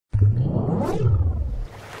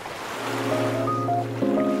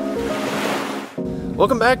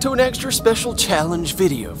Welcome back to an extra special challenge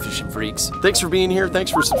video, fishing freaks. Thanks for being here. Thanks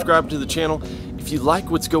for subscribing to the channel. If you like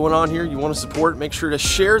what's going on here, you want to support, make sure to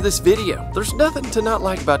share this video. There's nothing to not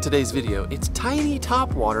like about today's video. It's tiny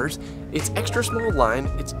top waters, it's extra small line,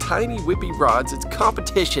 it's tiny whippy rods, it's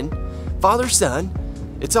competition, father-son.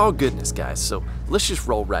 It's all goodness, guys. So let's just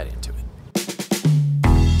roll right into it.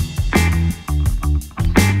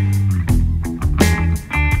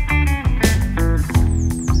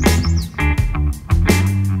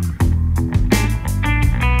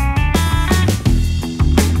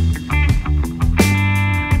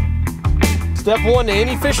 Step one to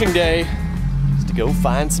any fishing day is to go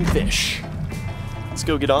find some fish. Let's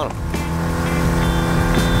go get on them.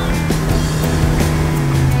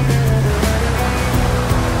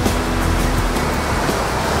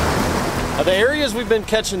 The areas we've been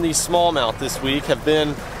catching these smallmouth this week have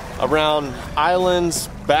been around islands,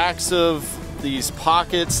 backs of these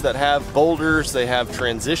pockets that have boulders. They have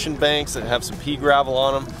transition banks that have some pea gravel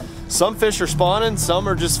on them. Some fish are spawning, some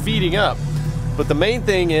are just feeding up. But the main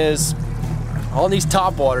thing is, on these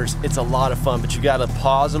top waters, it's a lot of fun, but you gotta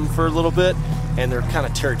pause them for a little bit, and they're kind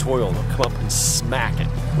of territorial. They'll come up and smack it.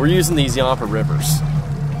 We're using these YAMPA rivers.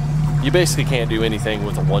 You basically can't do anything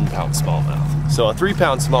with a 1 pound smallmouth. So a 3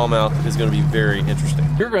 pound smallmouth is gonna be very interesting.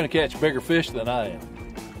 You're gonna catch bigger fish than I am.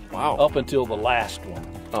 Wow. Up until the last one.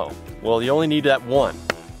 Oh, well, you only need that one.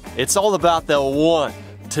 It's all about the one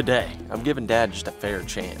today. I'm giving Dad just a fair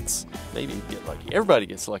chance. Maybe you get lucky. Everybody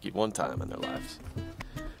gets lucky one time in their lives.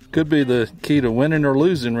 Could be the key to winning or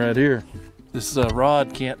losing right here. This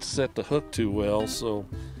rod can't set the hook too well, so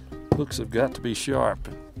hooks have got to be sharp.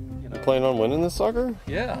 You know, Planning on winning this sucker?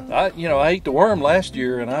 yeah, I ate the worm last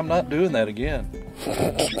year, and I'm not doing that again.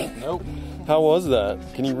 Nope. How was that?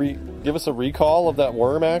 Can you give us a recall of that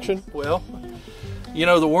worm action? Well, you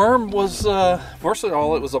know, the worm was, first of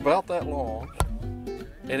all, it was about that long,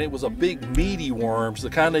 and it was a big meaty worms, the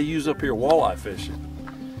kind they use up here walleye fishing.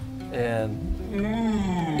 And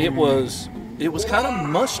it was kind of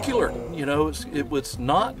muscular, you know. It was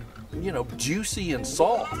not, you know, juicy and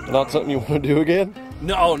soft. Not something you want to do again?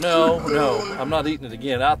 No, I'm not eating it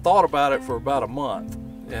again. I thought about it for about a month,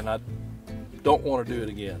 and I don't want to do it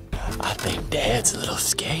again. I think Dad's a little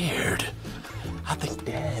scared. I think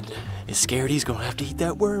Dad is scared he's gonna have to eat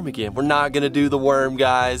that worm again. We're not gonna do the worm,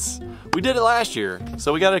 guys. We did it last year,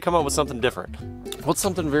 so we gotta come up with something different. What's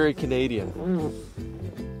something very Canadian?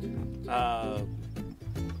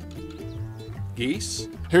 Geese?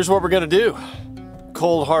 Here's what we're gonna do.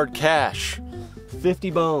 Cold hard cash.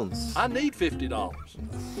 50 bones. I need $50.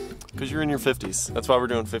 Because you're in your 50s. That's why we're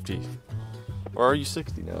doing 50. Or are you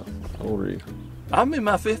 60 now? How old are you? I'm in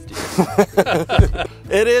my 50s.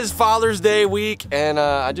 It is Father's Day week, and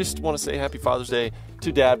I just want to say happy Father's Day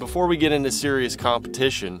to Dad. Before we get into serious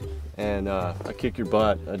competition and I kick your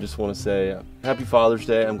butt, I just want to say happy Father's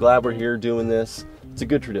Day. I'm glad we're here doing this. It's a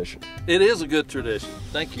good tradition. It is a good tradition.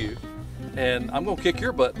 Thank you. And I'm gonna kick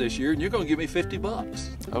your butt this year, and you're gonna give me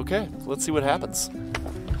 $50. Okay, let's see what happens.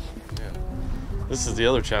 Yeah. This is the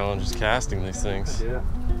other challenge, is casting these things. Yeah.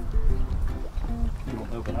 You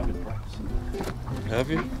don't know, but I've been practicing. Have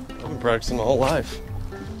you? I've been practicing my whole life.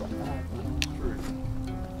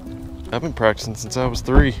 I've been practicing since I was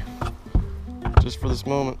 3. Just for this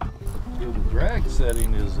moment. Yeah, the drag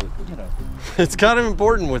setting is, you know. It's kind of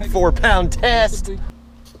important with 4 pound test. Get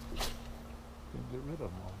rid of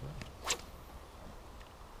them all that.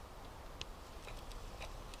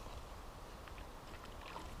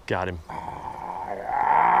 Got him.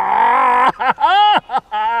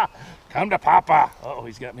 Come to Papa. Oh,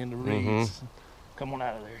 he's got me in the reeds. Come on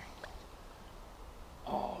out of there.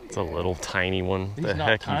 Oh, yeah. It's a little tiny one. He's The not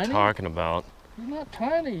heck are you tiny? talking about? He's not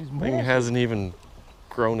tiny. He's Thing massive. hasn't even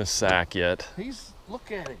grown a sack yet.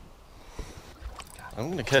 Look at him. I'm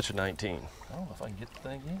gonna catch a 19. I don't know if I can get the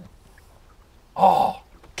thing in. Oh,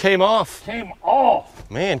 Came off. came off.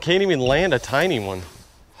 Man, can't even land a tiny one.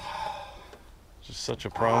 Just such a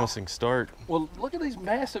promising start. Well, look at these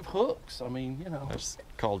massive hooks. I mean, you know. That's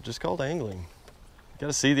just called angling. You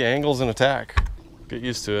gotta see the angles and attack. Get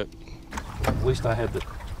used to it. At least I had the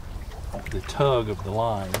tug of the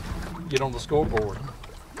line. Get on the scoreboard.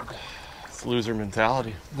 It's loser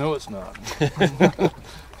mentality. No, it's not.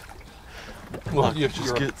 Well,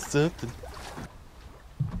 Just get something.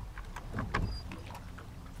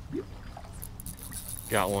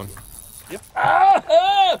 Got one. Yep.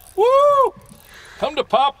 Ah, woo! Come to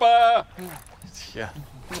Papa. Yeah,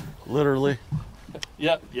 literally.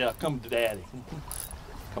 Yeah, come to Daddy.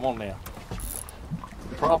 Come on now.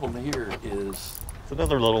 The problem here is... It's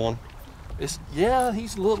another little one. Yeah,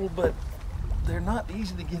 he's little, but they're not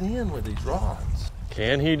easy to get in with these rods.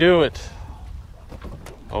 Can he do it?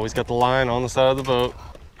 Always got the line on the side of the boat.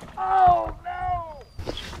 Oh no!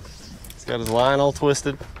 He's got his line all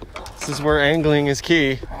twisted. This is where angling is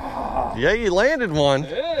key. Yeah, you landed one.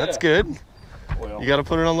 Yeah. That's good. Well, You got to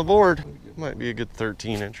put it on the board. Might be a good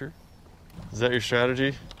 13-incher. Is that your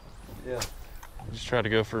strategy? yeah. Just try to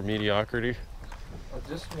go for mediocrity. I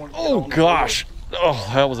just want to Oh gosh! Oh,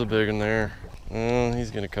 that was a big one there.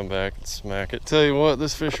 He's gonna come back and smack it. Tell you what,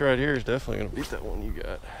 this fish right here is definitely gonna beat that one you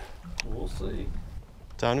got. We'll see.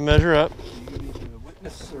 Time to measure up. You need a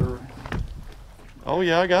witness or? Oh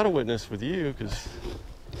yeah, I got a witness with you, because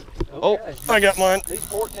Okay. oh, I got mine. He's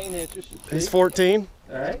 14 inches. He's 14.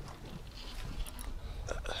 All right.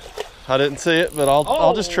 I didn't see it, but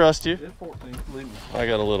I'll just trust you. It's 14. Believe me. I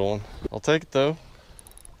got a little one. I'll take it though.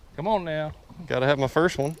 Come on now. Gotta have my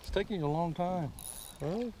first one. It's taking you a long time.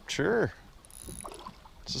 Well, sure.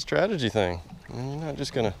 It's a strategy thing. You're not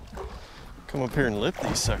just gonna come up here and lift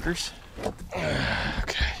these suckers.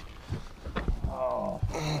 Okay. Oh.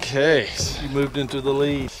 Okay. You moved into the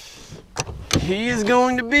lead. He is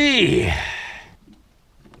going to be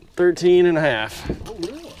 13 and a half. Oh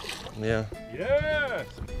really? Yeah. Yes.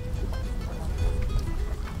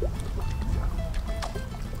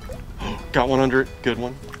 Got one under it. Good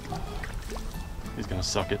one. He's gonna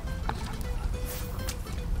suck it.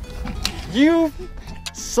 You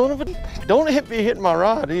son of a... Don't hit me hitting my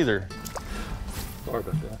rod either. Sorry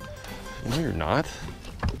about that. No, you're not.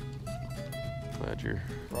 Glad you're...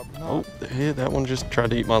 Probably not. Oh, hey, that one just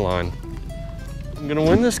tried to eat my line. I'm gonna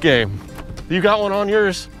win this game. You got one on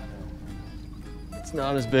yours? It's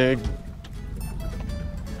not as big.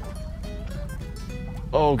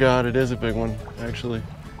 Oh God, it is a big one, actually.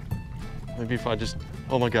 Maybe if I just...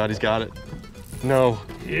 Oh my God, he's got it. No.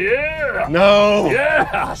 Yeah. No!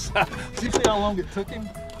 Yes. Did you see how long it took him?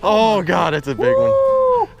 Oh God, it's a big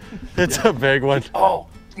one. It's a big one. Oh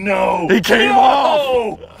no! He came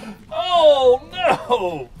off! Oh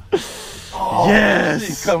no! Oh, Yes! Did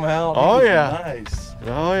he come out? Oh, He was yeah. Nice.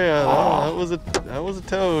 Oh yeah, that was a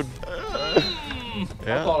toad. I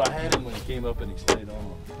Yeah. thought I had him when he came up and he stayed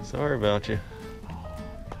on. Sorry about you.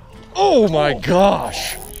 Oh my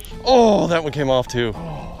gosh! Oh, that one came off too.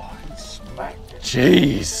 Oh, he smacked it.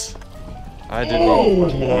 Jeez. I didn't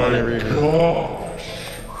gosh.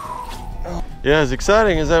 Yeah, as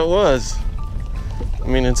exciting as that was, I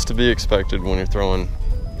mean, it's to be expected when you're throwing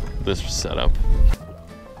this setup.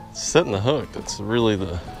 Setting the hook, that's really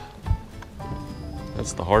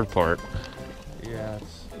that's the hard part. Yeah,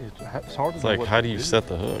 it's hard to It's know like, what how to do you set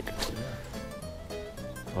the hook?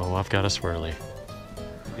 Oh, I've got a swirly.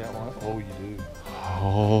 You got one? Oh, you do.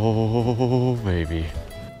 Oh, baby.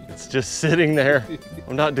 It's just sitting there.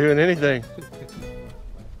 I'm not doing anything.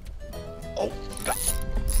 Oh,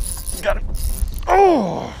 got it.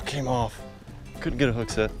 Oh, came off. Couldn't get a hook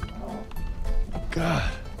set.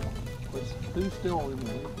 God. Who's still in the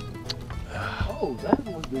lead? Oh, that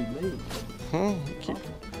would be me. Huh?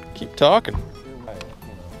 Keep talking. You're right,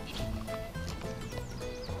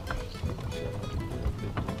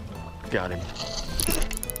 Got him.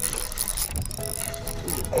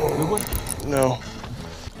 Good one? No.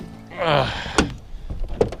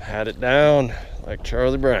 Had it down like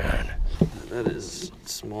Charlie Brown. That is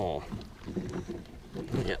small.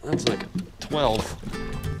 Yeah, that's like a 12.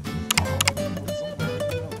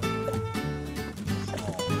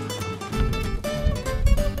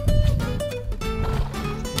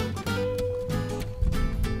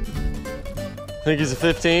 Think he's a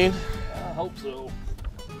 15? I hope so.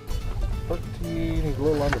 13, he's a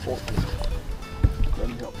little under 14.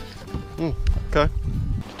 Doesn't help. Okay.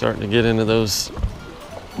 Starting to get into those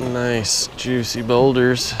nice juicy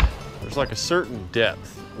boulders. There's like a certain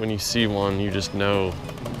depth. When you see one, you just know,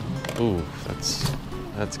 ooh, that's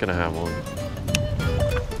gonna have one.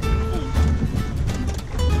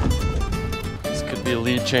 This could be a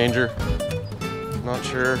lead changer. Not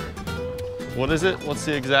sure. What is it? What's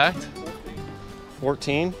the exact?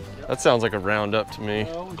 14? That sounds like a roundup to me.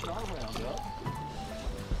 Well, we shot a roundup.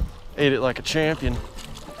 Ate it like a champion.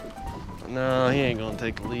 No, he ain't gonna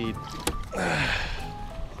take the lead.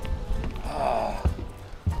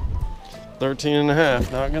 13 and a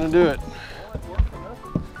half, not gonna do it.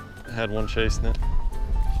 I had one chasing it.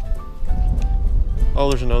 Oh,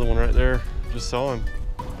 there's another one right there. Just saw him.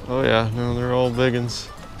 Oh yeah, no, they're all big uns.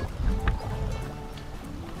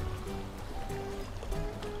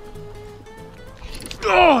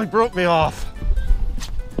 Oh, he broke me off.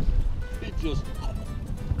 He just...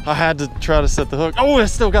 I had to try to set the hook. Oh, I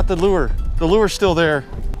still got the lure. The lure's still there.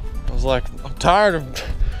 I was like, I'm tired of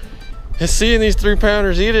seeing these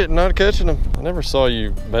 3-pounders eat it and not catching them. I never saw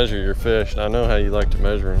you measure your fish, and I know how you like to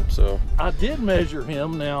measure them, so. I did measure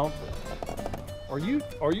him now. Are you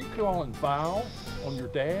calling foul on your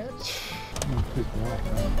dad?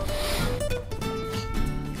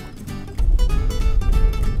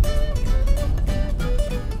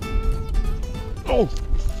 Oh.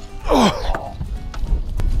 Oh.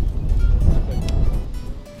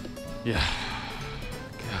 Yeah.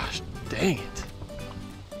 Gosh, dang it.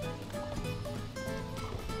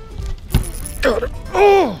 Got it.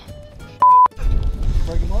 Oh.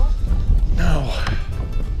 Break him off? No.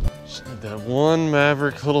 Just need that one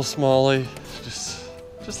Maverick little smallie.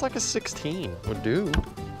 Just like a 16 would do.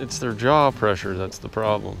 It's their jaw pressure that's the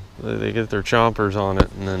problem. They get their chompers on it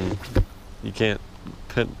and then you can't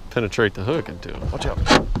penetrate the hook into it. Watch out.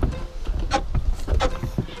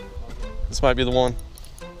 This might be the one.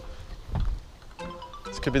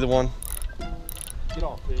 This could be the one. Get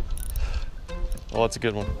off, dude. Oh, that's a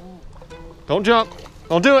good one. Don't jump.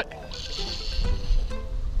 Don't do it.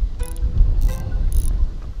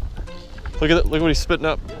 Look at it. Look what he's spitting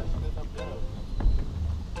up.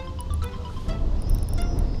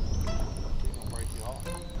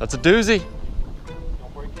 That's a doozy.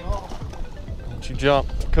 Don't break you off. Don't you jump.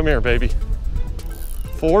 Come here, baby.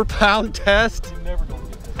 4-pound test. You're never gonna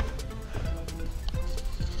get that.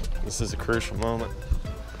 This is a crucial moment.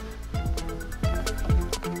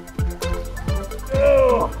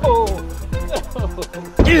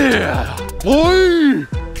 Yeah, boy.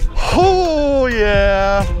 Oh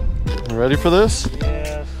yeah. You ready for this?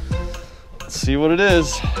 Yes. Let's see what it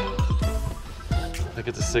is. I think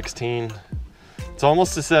it's a 16. It's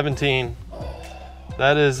almost a 17.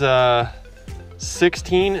 That is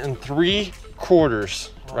 16 3/4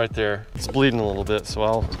 right there. It's bleeding a little bit, so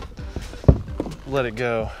I'll let it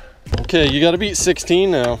go. Okay, you got to beat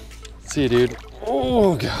 16 now. Let's see, dude.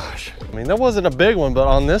 Oh gosh. I mean, that wasn't a big one, but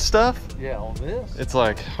on this stuff, Yeah, on this. it's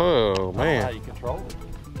like, oh man. How you control it?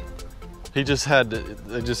 He just had to,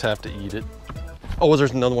 they just have to eat it. Oh,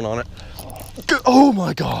 there's another one on it. Oh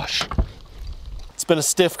my gosh. It's been a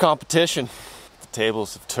stiff competition. The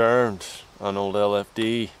tables have turned on old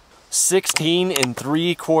LFD. 16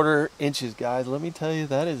 3/4 inches, guys. Let me tell you,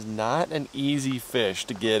 that is not an easy fish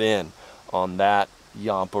to get in on that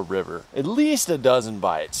Yampa River. At least a dozen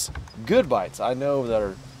bites. Good bites. I know that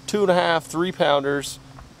are 2.5, 3-pounders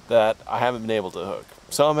that I haven't been able to hook.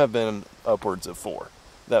 Some have been upwards of 4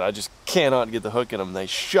 that I just cannot get the hook in them. They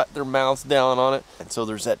shut their mouths down on it. And so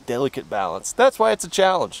there's that delicate balance. That's why it's a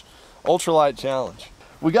challenge. Ultralight challenge.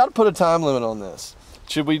 We got to put a time limit on this.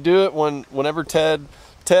 Should we do it whenever Ted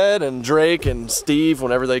and Drake and Steve,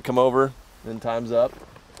 whenever they come over, then time's up?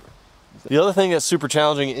 The other thing that's super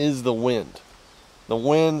challenging is the wind. The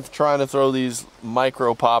wind trying to throw these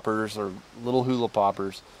micro poppers or little hula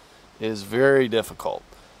poppers is very difficult.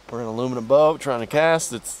 We're in an aluminum boat trying to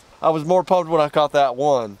cast. I was more pumped when I caught that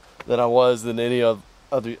one than I was than any of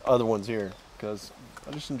the other ones here, because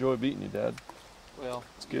I just enjoy beating you, Dad. Well,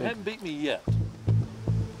 It's good. you hadn't beat me yet.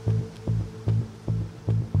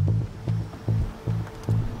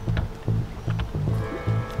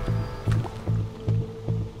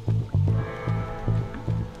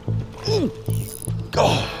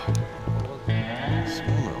 Oh.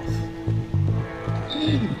 Smallmouth.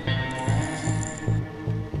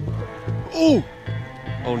 Oh.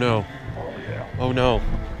 Oh no. Oh yeah. Oh no.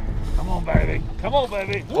 Come on, baby. Come on,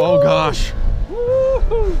 baby. Oh gosh.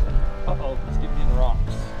 Woo-hoo. Uh-oh, let's get me in the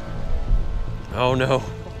rocks. Oh no.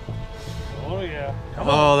 Oh yeah. Come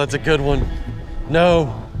Oh, that's a good one.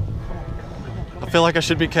 No. I feel like I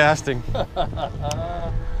should be casting.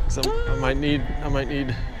 So I might need.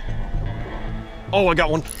 Oh, I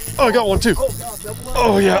got one. Oh, I got one too.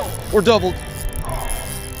 Oh yeah, we're doubled.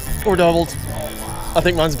 We're doubled. I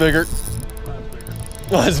think mine's bigger.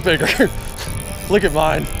 Mine's bigger. Look at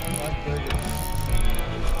mine.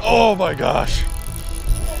 Oh my gosh.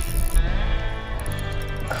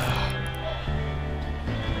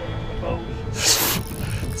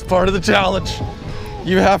 It's part of the challenge.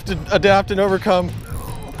 You have to adapt and overcome.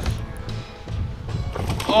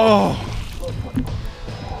 Oh.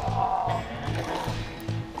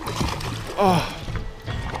 Oh.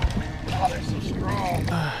 Oh, they're so strong.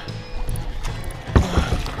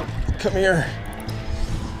 Come here.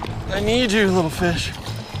 I need you, little fish.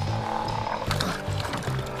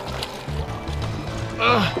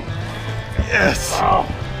 Yes.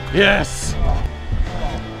 Yes.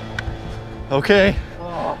 Okay.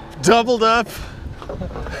 Doubled up.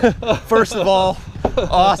 First of all,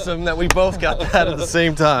 awesome that we both got that at the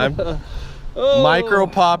same time. Micro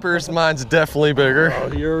poppers, mine's definitely bigger.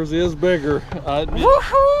 Oh, yours is bigger. I admit.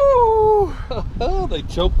 Woohoo! They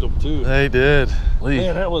choked them too. They did.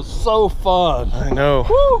 Man, that was so fun. I know.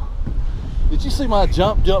 Woo! Did you see my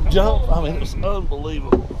jump? I mean, it was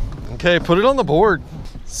unbelievable. Okay, put it on the board.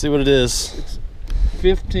 See what it is.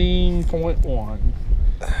 15.1.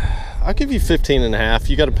 I'll give you 15.5.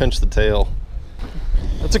 You got to pinch the tail.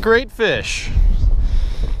 That's a great fish.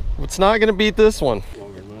 It's not going to beat this one.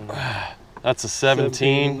 That's a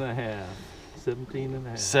 17. 17.5.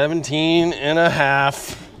 17.5.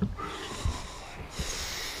 17.5.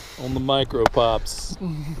 On the micro pops.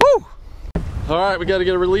 Woo! All right, we got to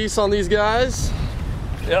get a release on these guys.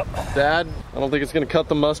 Yep. Dad, I don't think it's going to cut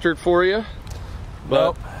the mustard for you.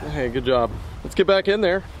 But, nope. Hey, good job. Let's get back in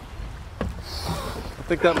there. I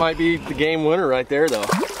think that might be the game winner right there, though.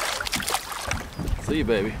 See you,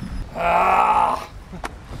 baby. Ah!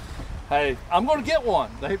 Hey, I'm going to get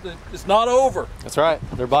one. It's not over. That's right.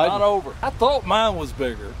 They're biting. Not over. I thought mine was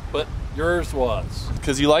bigger, but yours was.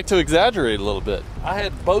 Because you like to exaggerate a little bit. I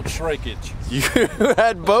had boat shrinkage. You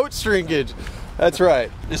had boat shrinkage. That's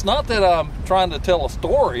right. It's not that I'm trying to tell a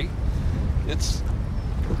story.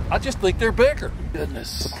 I just think they're bigger.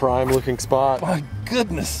 Goodness. It's a prime looking spot. My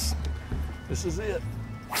goodness. This is it.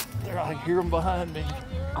 There, I hear them behind me.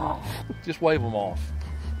 Oh, just wave them off.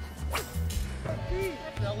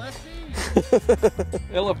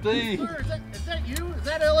 LFD. Is that you? Is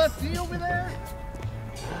that LFD over there?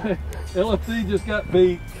 LFD just got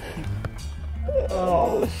beat.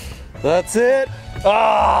 Oh. That's it.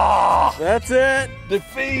 Ah! That's it.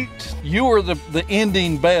 Defeat. You were the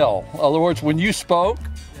ending bell. In other words, when you spoke,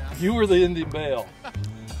 you were the ending bell.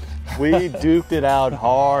 We duked it out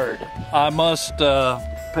hard. I must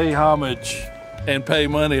pay homage and pay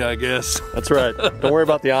money, I guess. That's right. Don't worry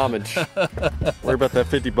about the homage. Worry about that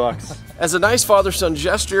 50 bucks. As a nice father-son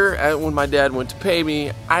gesture, when my dad went to pay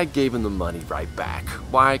me, I gave him the money right back.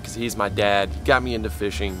 Why? Because he's my dad. He got me into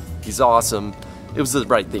fishing. He's awesome. It was the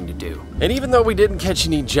right thing to do. And even though we didn't catch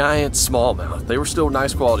any giant smallmouth, they were still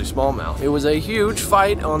nice quality smallmouth. It was a huge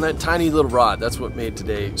fight on that tiny little rod. That's what made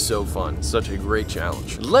today so fun. Such a great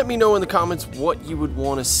challenge. Let me know in the comments what you would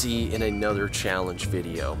want to see in another challenge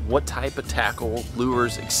video. What type of tackle,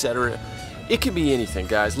 lures, etc. It could be anything,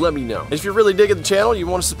 guys. Let me know. And if you're really digging the channel, you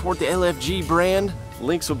want to support the LFG brand,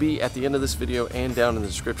 links will be at the end of this video and down in the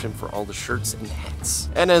description for all the shirts and hats.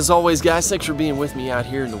 And as always, guys, thanks for being with me out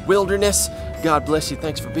here in the wilderness. God bless you.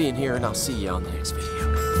 Thanks for being here, and I'll see you on the next video.